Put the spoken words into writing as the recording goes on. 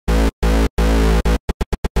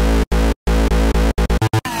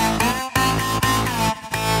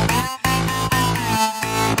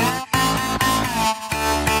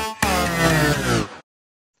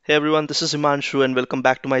Hey everyone, this is Himanshu and welcome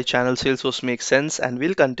back to my channel Salesforce Makes Sense, and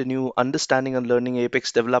we'll continue understanding and learning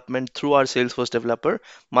Apex development through our Salesforce Developer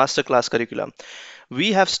Masterclass curriculum.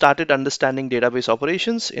 We have started understanding database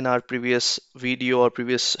operations in our previous video or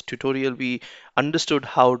previous tutorial. We understood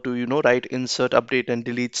how to, write, insert, update and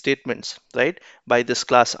delete statements, right? By this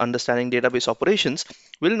class, understanding database operations,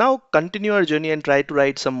 we'll now continue our journey and try to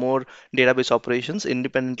write some more database operations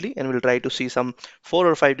independently, and we'll try to see some 4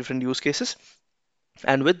 or 5 different use cases,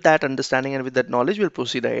 and with that understanding and with that knowledge we'll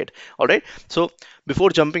proceed ahead. All right, so before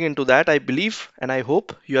jumping into that, I believe and I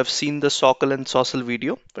hope you have seen the sockle and sossle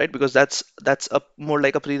video, right? Because that's a more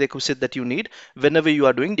like a prerequisite that you need whenever you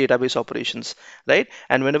are doing database operations, right?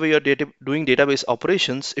 And whenever you're doing database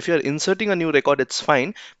operations, if you're inserting a new record, it's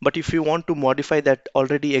fine, but if you want to modify that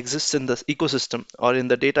already exists in the ecosystem or in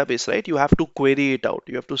the database, right, you have to query it out,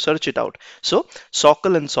 you have to search it out. So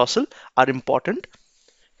sockle and sossle are important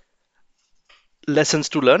lessons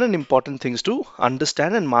to learn and important things to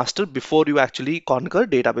understand and master before you actually conquer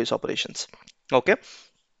database operations. Okay,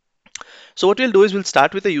 so what we'll do is we'll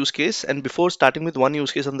start with a use case, and before starting with one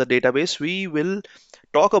use case on the database, we will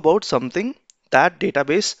talk about something that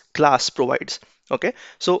database class provides. Okay,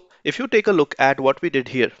 so if you take a look at what we did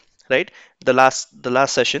here, right, the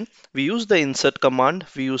last session, we used the insert command,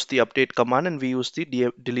 we used the update command, and we used the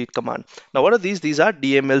delete command. Now what are these are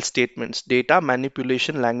DML statements, data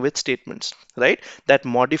manipulation language statements, right, that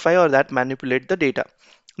modify or that manipulate the data.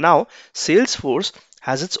 Now Salesforce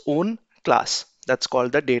has its own class that's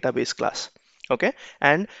called the database class. Okay,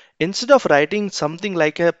 and instead of writing something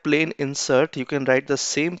like a plain insert, you can write the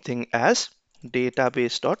same thing as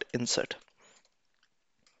database.insert.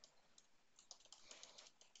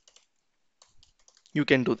 You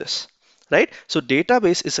can do this, right? So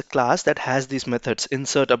database is a class that has these methods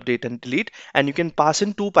insert, update and delete, and you can pass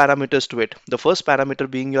in two parameters to it. The first parameter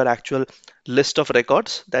being your actual list of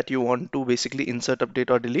records that you want to basically insert, update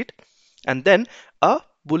or delete, and then a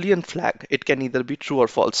boolean flag. It can either be true or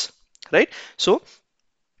false, right? So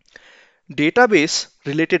database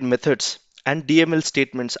related methods and DML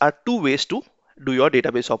statements are two ways to do your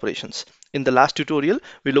database operations. In the last tutorial,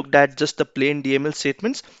 we looked at just the plain DML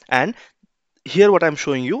statements, and here what I'm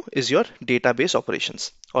showing you is your database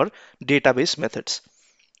operations or database methods.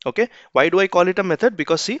 Okay, why do I call it a method?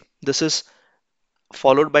 Because see, this is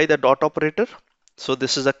followed by the dot operator. So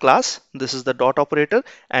this is a class, this is the dot operator,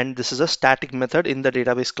 and this is a static method in the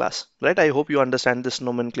database class, right? I hope you understand this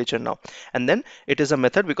nomenclature now. And then it is a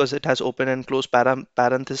method because it has open and close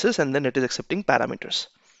parenthesis, and then it is accepting parameters.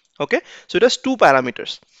 Okay, so it has two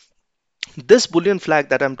parameters. This boolean flag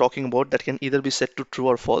that I'm talking about that can either be set to true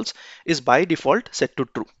or false is by default set to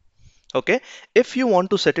true. Okay, if you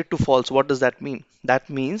want to set it to false, what does that mean?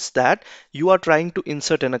 That means that you are trying to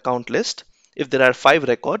insert an account list if there are 5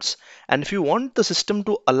 records, and if you want the system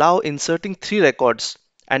to allow inserting 3 records,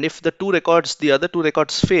 and if the other two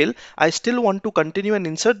records fail, I still want to continue and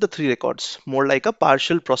insert the 3 records, more like a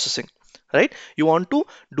partial processing, right? You want to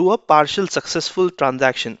do a partial successful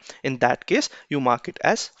transaction. In that case, you mark it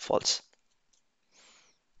as false.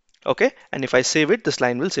 Okay, and if I save it, this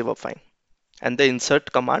line will save up fine. And the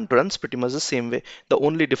insert command runs pretty much the same way. The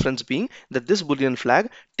only difference being that this boolean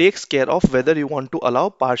flag takes care of whether you want to allow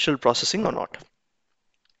partial processing or not.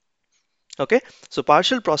 Okay, so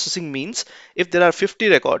partial processing means if there are 50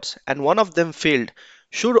 records and one of them failed,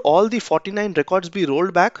 should all the 49 records be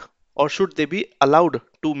rolled back, or should they be allowed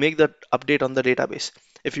to make the update on the database?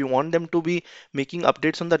 If you want them to be making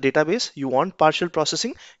updates on the database, you want partial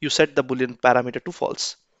processing, you set the boolean parameter to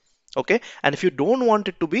false. Okay, and if you don't want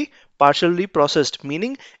it to be partially processed,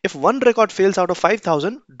 meaning if one record fails out of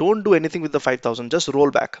 5,000, don't do anything with the 5,000, just roll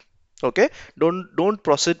back. Okay, don't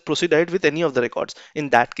proceed ahead with any of the records. In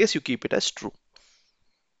that case, you keep it as true.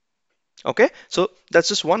 Okay, so that's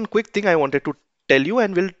just one quick thing I wanted to tell you,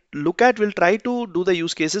 and we'll try to do the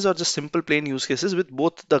use cases or just simple plain use cases with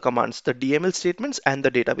both the commands, the DML statements and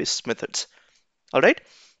the database methods. All right,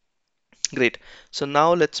 great. So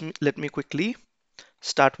now let me quickly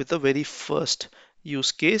start with the very first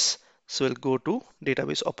use case. So we'll go to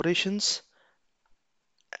database operations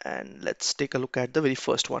and let's take a look at the very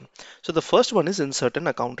first one. So the first one is insert an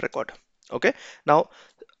account record. Okay, now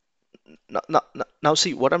now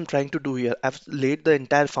see what I'm trying to do here. I've laid the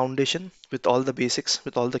entire foundation with all the basics,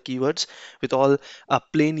 with all the keywords, with all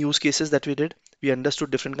plain use cases that we did. We understood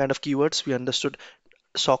different kind of keywords. We understood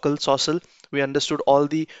sockle, sossle. We understood all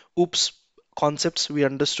the oops concepts. We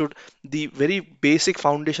understood the very basic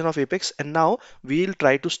foundation of Apex, and now we'll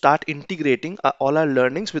try to start integrating all our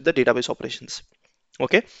learnings with the database operations.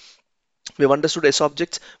 Okay, We've understood S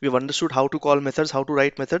objects, we've understood how to call methods, how to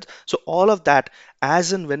write methods. So all of that,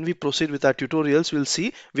 as and when we proceed with our tutorials, we'll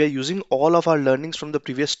see we are using all of our learnings from the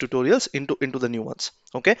previous tutorials into the new ones.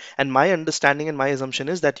 Okay, and my understanding and my assumption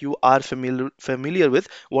is that you are familiar with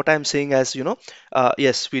what I'm saying, as you know,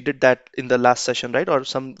 yes, we did that in the last session, right, or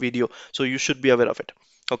some video, so you should be aware of it.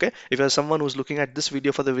 Okay, if you're someone who's looking at this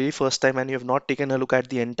video for the very first time and you have not taken a look at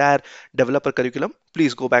the entire developer curriculum,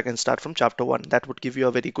 please go back and start from chapter 1. That would give you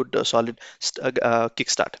a very good solid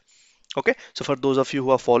kickstart. Okay, so for those of you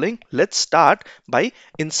who are following, let's start by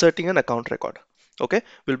inserting an account record. Okay,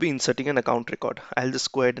 we'll be inserting an account record. I'll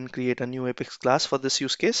just go ahead and create a new Apex class for this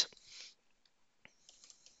use case.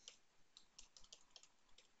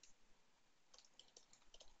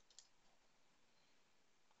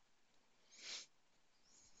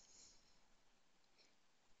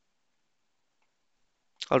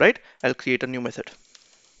 All right, I'll create a new method.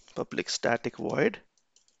 Public static void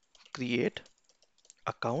create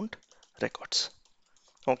account records.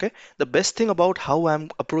 Okay, the best thing about how I'm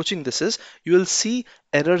approaching this is you will see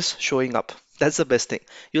errors showing up. That's the best thing.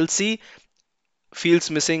 You'll see fields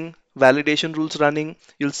missing, validation rules running,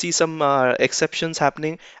 you'll see some exceptions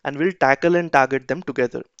happening, and we'll tackle and target them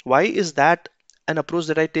together. Why is that an approach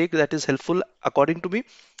that I take that is helpful according to me?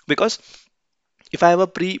 Because if I have a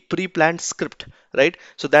pre-planned script, right,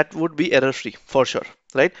 so that would be error free for sure,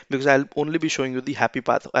 right, because I'll only be showing you the happy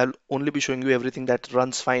path, I'll only be showing you everything that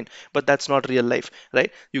runs fine. But that's not real life,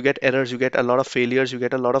 right? You get errors, you get a lot of failures, you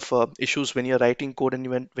get a lot of issues when you're writing code, and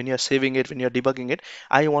when you're saving it, when you're debugging it.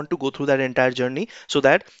 I want to go through that entire journey so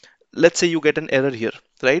that, let's say you get an error here,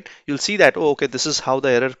 right, you'll see that, oh, okay, this is how the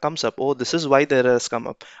error comes up, oh, this is why the error has come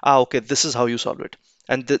up, ah, okay, this is how you solve it,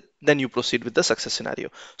 and then you proceed with the success scenario.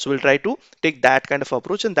 So we'll try to take that kind of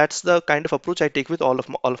approach, and that's the kind of approach I take with all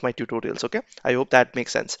of my tutorials. Okay, I hope that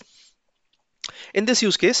makes sense. In this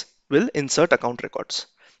use case, we'll insert account records.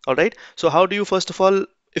 All right, so how do you, first of all,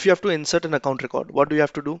 if you have to insert an account record, what do you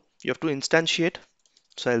have to do? You have to instantiate.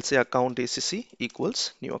 So I'll say account acc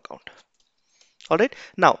equals new account. All right,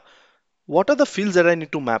 now what are the fields that I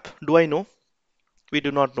need to map? Do I know? We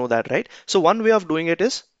do not know that, right? So one way of doing it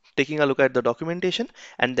is taking a look at the documentation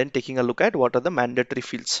and then taking a look at what are the mandatory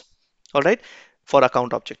fields, all right, for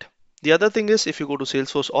account object. The other thing is, if you go to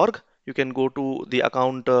salesforce.org, you can go to the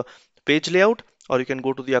account page layout, or you can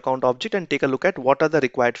go to the account object and take a look at what are the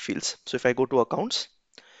required fields. So if I go to accounts,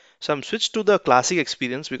 so I'm switched to the classic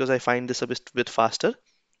experience because I find this a bit faster.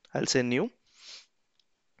 I'll say new.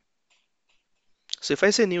 So if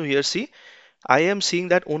I say new here, see, I am seeing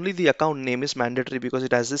that only the account name is mandatory because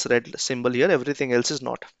it has this red symbol here, everything else is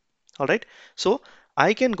not. All right, so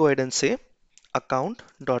I can go ahead and say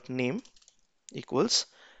account.name equals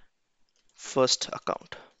first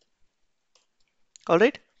account. All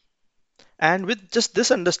right, and with just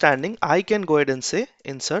this understanding, I can go ahead and say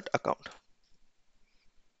insert account.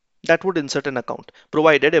 That would insert an account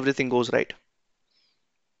provided everything goes right.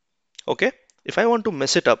 Okay, if I want to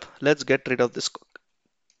mess it up, let's get rid of this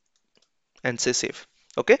and say save.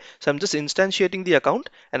 Okay, so I'm just instantiating the account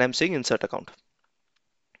and I'm saying insert account.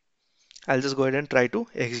 I'll just go ahead and try to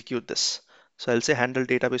execute this. So I'll say handle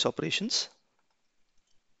database operations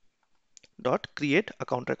dot create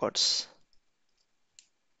account records.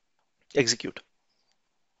 Execute.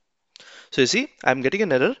 So you see, I'm getting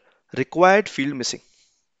an error, required field missing.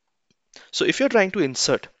 So if you're trying to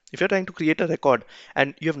insert, if you're trying to create a record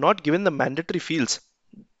and you have not given the mandatory fields,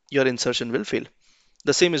 your insertion will fail.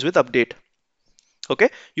 The same is with update. Okay,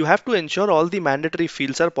 you have to ensure all the mandatory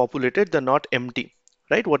fields are populated, they're not empty,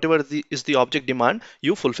 right? Whatever is the object demand,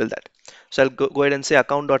 you fulfill that. So I'll go ahead and say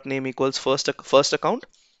account.name equals first account,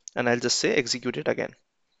 and I'll just say execute it again.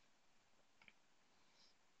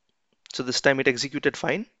 So this time it executed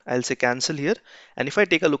fine. I'll say cancel here. And if I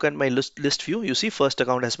take a look at my list view, you see first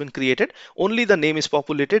account has been created. Only the name is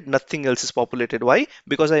populated, nothing else is populated. Why?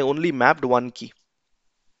 Because I only mapped one key.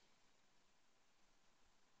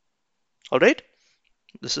 All right.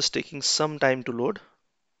 This is taking some time to load.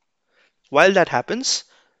 While that happens,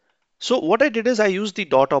 so what I did is I used the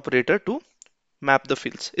dot operator to map the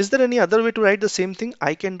fields. Is there any other way to write the same thing?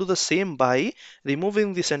 I can do the same by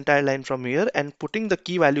removing this entire line from here and putting the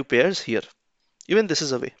key value pairs here. Even this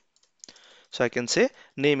is a way. So I can say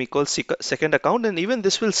name equals second account, and even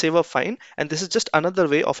this will save up fine. And this is just another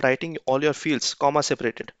way of writing all your fields, comma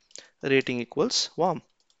separated. Rating equals warm.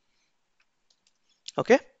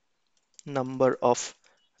 Okay. Number of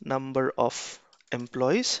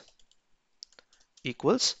employees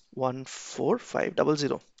equals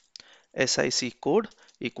 14500. SIC code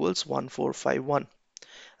equals 1451.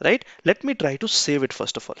 Right? Let me try to save it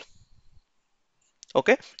first of all.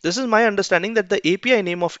 Okay, this is my understanding that the API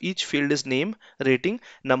name of each field is name, rating,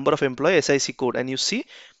 number of employee, SIC code, and you see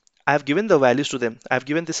I have given the values to them. I have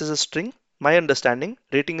given this as a string. My understanding,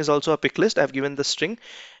 rating is also a pick list. I have given the string.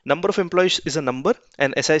 Number of employees is a number,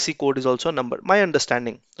 and SIC code is also a number. My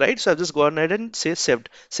understanding, right? So I've just gone ahead and say saved,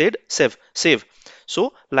 said save.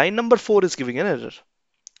 So line number 4 is giving an error.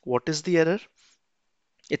 What is the error?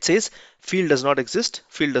 It says field does not exist,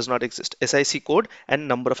 field does not exist, SIC code and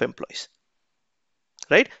number of employees,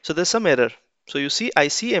 right? So there's some error. So you see, I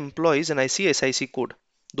see employees and I see SIC code.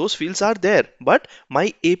 Those fields are there, but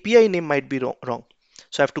my API name might be wrong.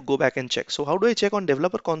 So I have to go back and check. So how do I check on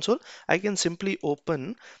developer console? I can simply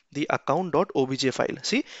open the account.obj file.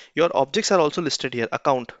 See, your objects are also listed here,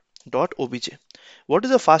 account.obj. What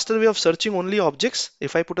is a faster way of searching only objects?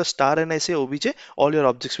 If I put a star and I say obj, all your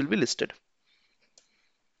objects will be listed.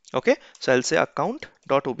 Okay, so I'll say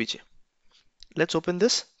account.obj. Let's open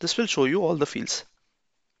this. This will show you all the fields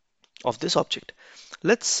of this object.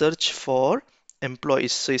 Let's search for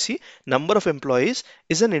employees. So you see, number of employees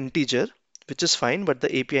is an integer, which is fine, but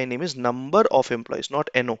the API name is number of employees, not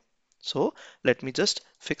NO. So let me just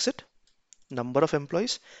fix it. Number of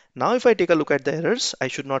employees. Now if I take a look at the errors, I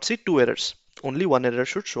should not see two errors. Only one error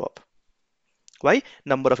should show up. Why?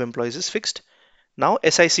 Number of employees is fixed. Now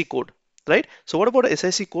SIC code, right? So what about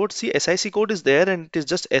SIC code? See, SIC code is there and it is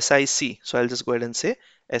just SIC. So I'll just go ahead and say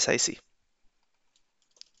SIC.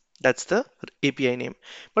 That's the API name.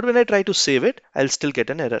 But when I try to save it, I'll still get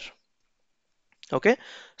an error. Okay.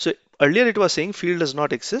 So earlier it was saying field does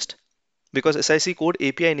not exist because SIC code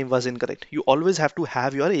API name was incorrect. You always have to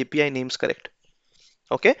have your API names correct.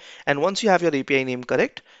 Okay. And once you have your API name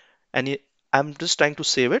correct, and I'm just trying to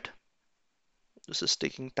save it. This is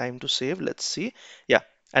taking time to save. Let's see. Yeah.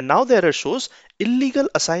 And now the error shows illegal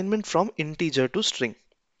assignment from integer to string.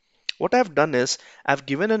 What I've done is I've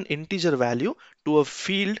given an integer value to a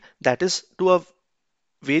field that is to a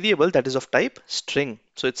variable that is of type string.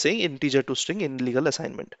 So it's saying integer to string in illegal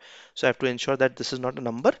assignment. So I have to ensure that this is not a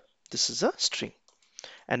number, this is a string.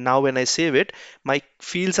 And now when I save it, my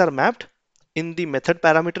fields are mapped in the method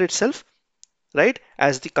parameter itself, right,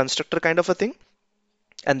 as the constructor kind of a thing.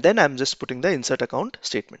 And then I'm just putting the insert account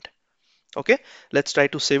statement. Okay, let's try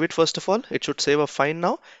to save it first of all. It should save a fine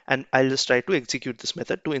now, and I'll just try to execute this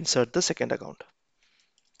method to insert the second account.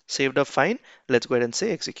 Saved up fine. Let's go ahead and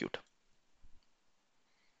say execute.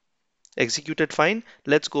 Executed fine.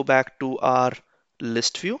 Let's go back to our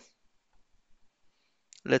list view.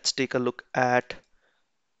 Let's take a look at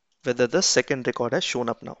whether the second record has shown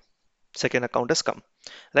up now. Second account has come,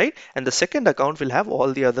 right? And the second account will have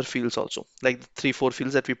all the other fields also, like the 3-4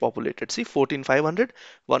 fields that we populated. See, 14500,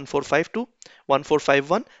 1452,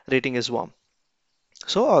 1451, rating is warm.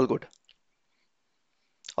 So all good.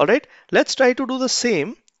 All right, let's try to do the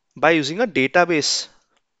same by using a database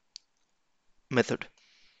method,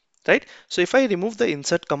 right? So if I remove the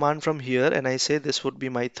insert command from here and I say this would be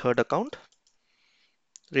my third account,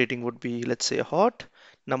 rating would be, let's say, hot,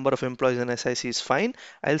 number of employees in SIC is fine.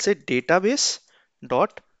 I'll say database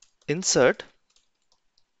dot insert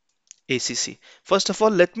ACC. First of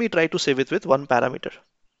all, let me try to save it with one parameter.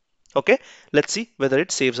 Okay, let's see whether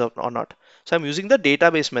it saves out or not. So I'm using the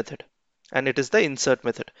database method and it is the insert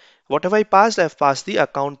method. What have I passed? I've passed the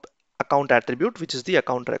account attribute, which is the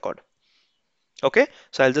account record. Okay,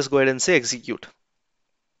 so I'll just go ahead and say execute.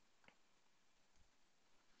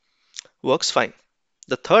 Works fine.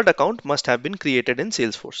 The third account must have been created in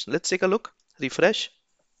Salesforce. Let's take a look. Refresh.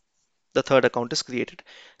 The third account is created.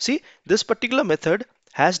 See, this particular method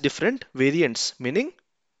has different variants, meaning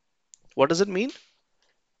what does it mean?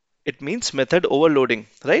 It means method overloading,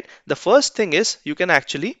 right? The first thing is you can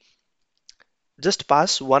actually just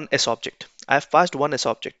pass one S object. I have passed one S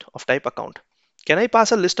object of type account. Can I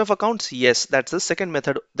pass a list of accounts? Yes, that's the second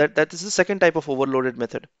method. That is the second type of overloaded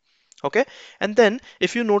method. Okay, and then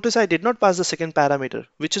if you notice, I did not pass the second parameter,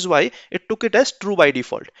 which is why it took it as true by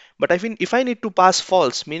default. But if I need to pass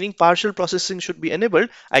false, meaning partial processing should be enabled,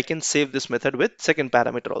 I can save this method with second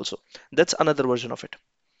parameter also. That's another version of it.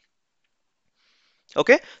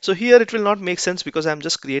 Okay, so here it will not make sense because I'm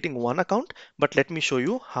just creating one account, but let me show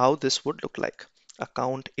you how this would look like.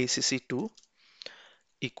 Account ACC2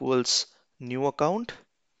 equals new account,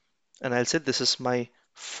 and I'll say this is my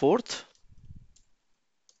fourth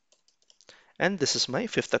and this is my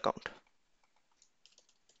fifth account.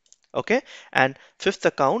 Okay, and fifth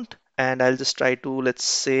account, and I'll just try to, let's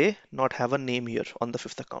say, not have a name here on the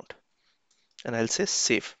fifth account, and I'll say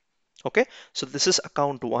save. Okay, so this is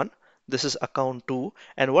account 1, this is account 2,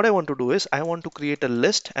 and what I want to do is I want to create a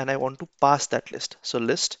list and I want to pass that list. So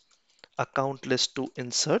list account list to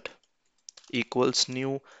insert equals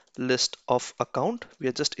new list of account. We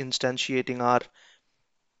are just instantiating our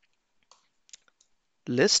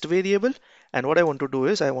list variable. And what I want to do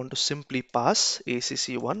is I want to simply pass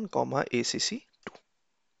acc1 comma acc2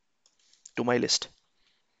 to my list.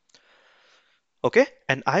 Okay,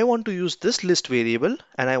 and I want to use this list variable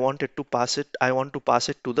and I want to pass it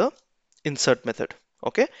to the insert method.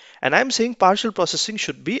 Okay, and I'm saying partial processing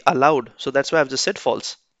should be allowed. So that's why I've just said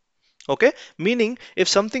false. Okay, meaning if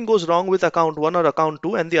something goes wrong with account 1 or account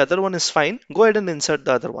 2 and the other one is fine, go ahead and insert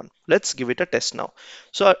the other one. Let's give it a test now.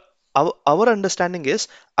 So our understanding is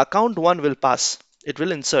account 1 will pass, it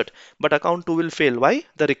will insert, but account 2 will fail. Why?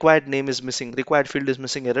 The required name is missing, required field is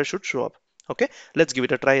missing, error should show up. Okay, let's give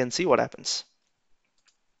it a try and see what happens.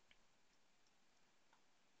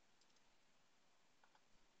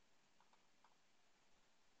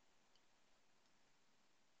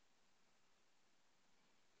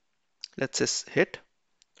 Let's just hit.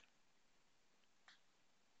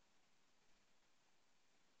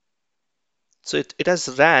 So it has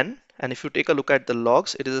ran, and if you take a look at the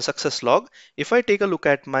logs, it is a success log. If I take a look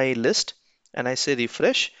at my list and I say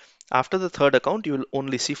refresh, after the third account, you will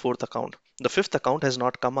only see fourth account. The fifth account has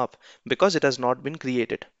not come up because it has not been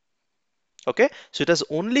created. Okay, so it has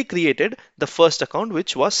only created the first account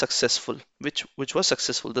which was successful, which was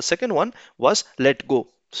successful. The second one was let go.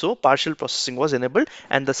 So partial processing was enabled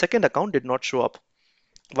and the second account did not show up.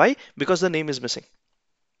 Why? Because the name is missing.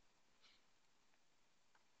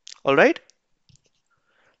 All right.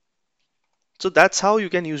 So that's how you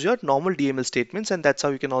can use your normal DML statements, and that's how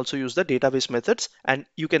you can also use the database methods, and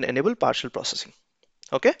you can enable partial processing.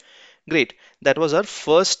 Okay, great. That was our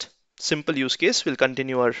first simple use case. We'll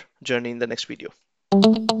continue our journey in the next video.